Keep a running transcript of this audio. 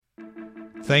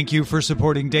Thank you for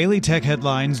supporting Daily Tech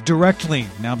Headlines directly.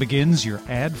 Now begins your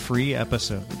ad-free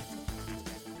episode.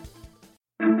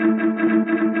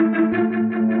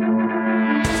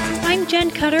 I'm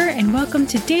Jen Cutter, and welcome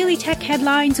to Daily Tech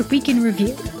Headlines Week in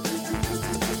Review.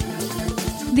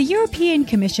 The European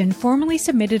Commission formally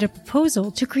submitted a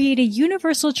proposal to create a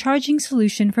universal charging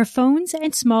solution for phones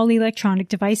and small electronic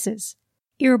devices.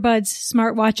 Earbuds,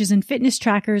 smartwatches, and fitness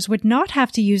trackers would not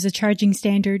have to use a charging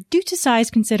standard due to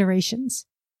size considerations.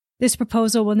 This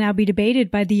proposal will now be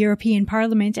debated by the European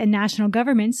Parliament and national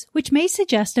governments, which may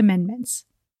suggest amendments.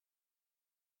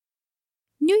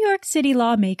 New York City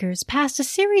lawmakers passed a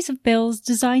series of bills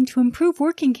designed to improve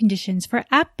working conditions for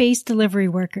app-based delivery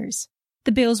workers.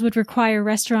 The bills would require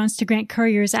restaurants to grant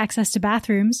couriers access to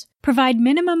bathrooms, provide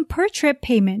minimum per-trip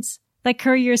payments, let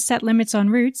couriers set limits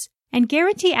on routes, and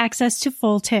guarantee access to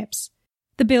full tips.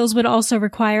 The bills would also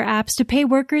require apps to pay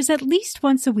workers at least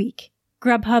once a week.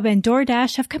 Grubhub and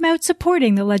DoorDash have come out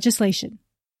supporting the legislation.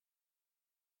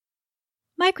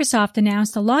 Microsoft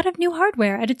announced a lot of new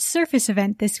hardware at its Surface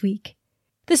event this week.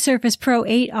 The Surface Pro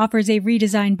 8 offers a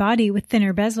redesigned body with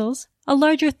thinner bezels, a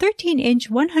larger 13-inch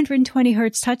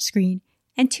 120Hz touchscreen,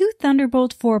 and two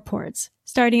Thunderbolt 4 ports,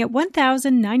 starting at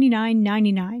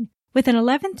 $1,099.99, with an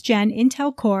 11th Gen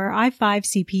Intel Core i5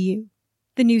 CPU.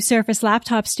 The new Surface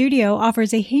Laptop Studio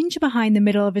offers a hinge behind the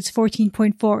middle of its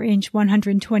 14.4-inch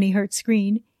 120Hz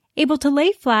screen, able to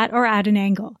lay flat or at an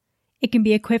angle. It can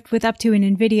be equipped with up to an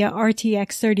NVIDIA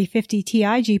RTX 3050 Ti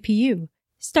GPU.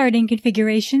 Starting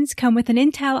configurations come with an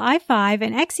Intel i5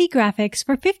 and Xe graphics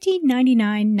for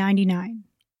 $1599.99.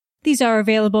 These are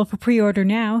available for pre-order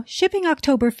now, shipping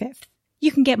October 5th.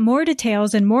 You can get more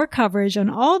details and more coverage on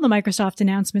all the Microsoft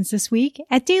announcements this week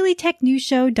at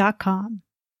dailytechnewsshow.com.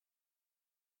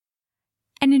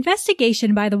 An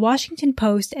investigation by the Washington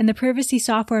Post and the privacy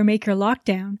software maker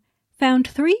Lockdown found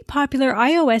 3 popular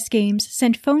iOS games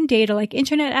sent phone data like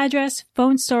internet address,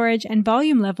 phone storage, and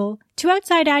volume level to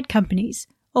outside ad companies,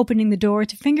 opening the door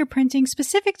to fingerprinting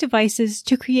specific devices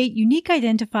to create unique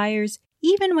identifiers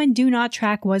even when Do Not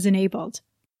Track was enabled.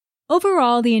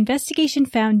 Overall, the investigation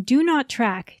found Do Not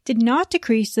Track did not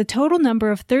decrease the total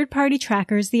number of third-party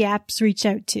trackers the apps reached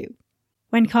out to.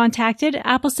 When contacted,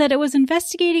 Apple said it was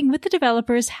investigating with the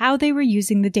developers how they were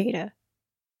using the data.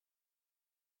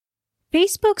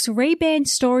 Facebook's Ray-Ban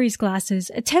Stories glasses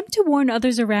attempt to warn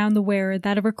others around the wearer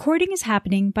that a recording is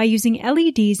happening by using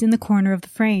LEDs in the corner of the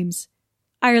frames.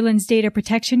 Ireland's Data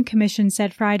Protection Commission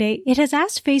said Friday it has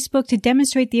asked Facebook to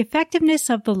demonstrate the effectiveness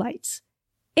of the lights.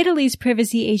 Italy's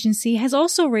privacy agency has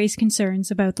also raised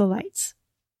concerns about the lights.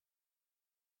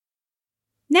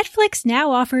 Netflix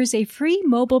now offers a free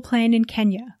mobile plan in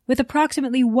Kenya, with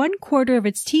approximately 1/4 of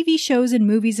its TV shows and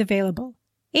movies available,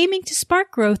 aiming to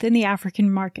spark growth in the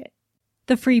African market.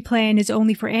 The free plan is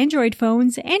only for Android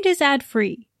phones and is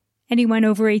ad-free. Anyone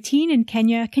over 18 in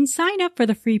Kenya can sign up for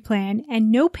the free plan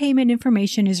and no payment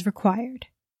information is required.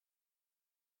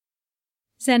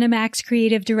 ZeniMax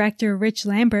creative director Rich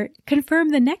Lambert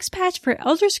confirmed the next patch for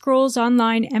Elder Scrolls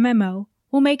Online MMO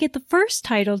will make it the first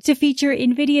title to feature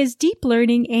NVIDIA's Deep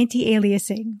Learning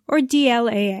Anti-Aliasing, or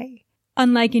DLAA.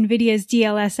 Unlike NVIDIA's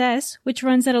DLSS, which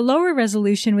runs at a lower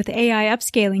resolution with AI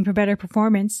upscaling for better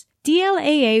performance,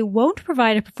 DLAA won't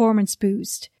provide a performance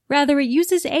boost. Rather, it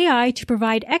uses AI to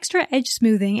provide extra edge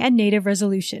smoothing at native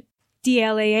resolution.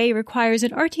 DLAA requires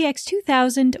an RTX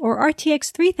 2000 or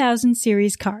RTX 3000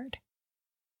 series card.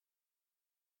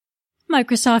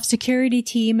 Microsoft's security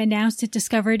team announced it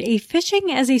discovered a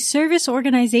phishing-as-a-service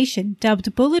organization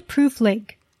dubbed Bulletproof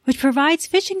Link, which provides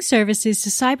phishing services to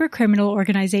cybercriminal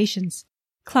organizations.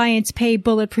 Clients pay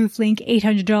Bulletproof Link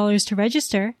 $800 to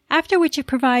register, after which it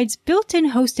provides built-in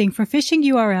hosting for phishing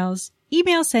URLs,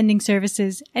 email sending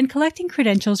services, and collecting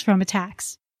credentials from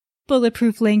attacks.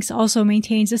 Bulletproof Links also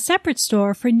maintains a separate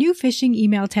store for new phishing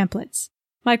email templates.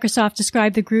 Microsoft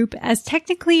described the group as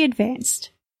technically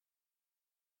advanced.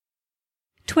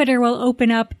 Twitter will open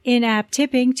up in-app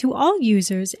tipping to all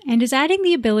users and is adding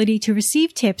the ability to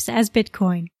receive tips as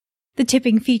Bitcoin. The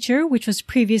tipping feature, which was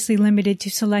previously limited to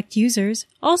select users,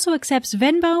 also accepts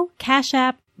Venmo, Cash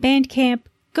App, Bandcamp,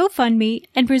 GoFundMe,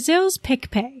 and Brazil's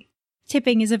PicPay.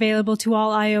 Tipping is available to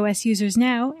all iOS users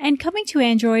now and coming to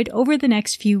Android over the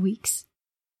next few weeks.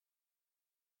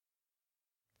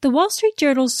 The Wall Street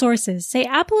Journal's sources say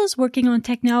Apple is working on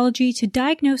technology to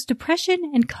diagnose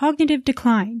depression and cognitive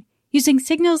decline, using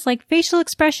signals like facial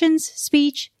expressions,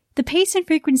 speech, the pace and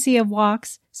frequency of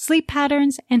walks, sleep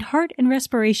patterns, and heart and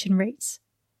respiration rates.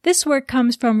 This work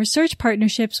comes from research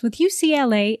partnerships with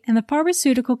UCLA and the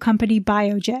pharmaceutical company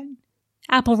Biogen.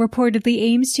 Apple reportedly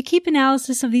aims to keep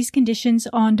analysis of these conditions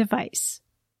on device.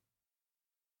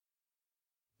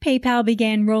 PayPal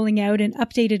began rolling out an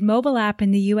updated mobile app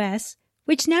in the US,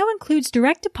 which now includes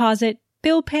direct deposit,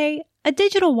 bill pay, a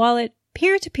digital wallet,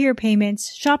 peer-to-peer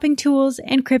payments, shopping tools,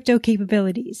 and crypto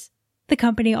capabilities. The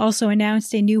company also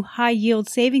announced a new high-yield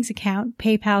savings account,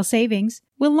 PayPal Savings,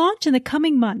 will launch in the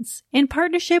coming months in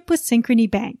partnership with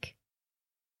Synchrony Bank.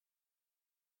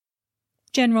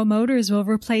 General Motors will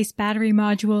replace battery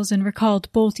modules in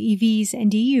recalled Bolt EVs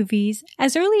and EUVs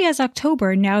as early as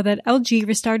October now that LG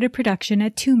restarted production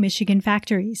at 2 Michigan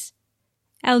factories.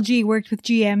 LG worked with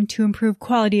GM to improve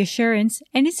quality assurance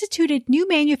and instituted new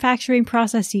manufacturing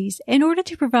processes in order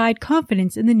to provide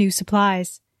confidence in the new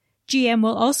supplies. GM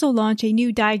will also launch a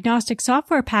new diagnostic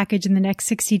software package in the next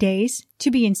 60 days to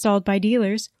be installed by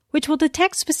dealers, which will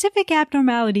detect specific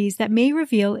abnormalities that may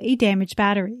reveal a damaged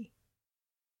battery.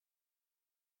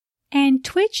 And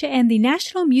Twitch and the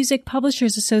National Music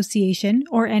Publishers Association,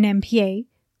 or NMPA,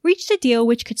 reached a deal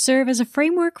which could serve as a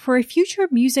framework for a future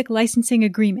music licensing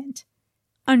agreement.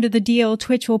 Under the deal,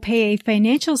 Twitch will pay a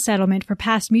financial settlement for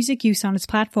past music use on its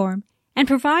platform and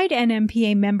provide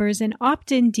NMPA members an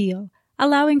opt-in deal,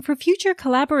 allowing for future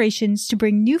collaborations to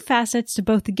bring new facets to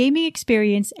both the gaming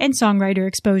experience and songwriter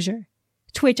exposure.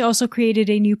 Twitch also created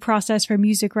a new process for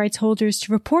music rights holders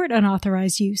to report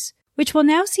unauthorized use, which will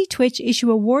now see Twitch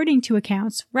issue a warning to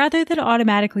accounts rather than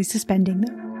automatically suspending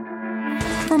them.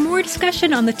 For more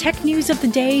discussion on the tech news of the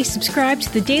day, subscribe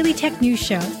to the Daily Tech News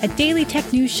Show at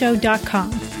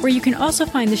dailytechnewsshow.com, where you can also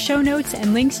find the show notes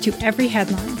and links to every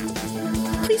headline.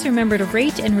 Please remember to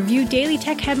rate and review Daily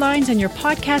Tech Headlines on your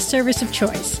podcast service of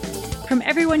choice. From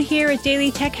everyone here at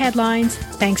Daily Tech Headlines,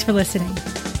 thanks for listening.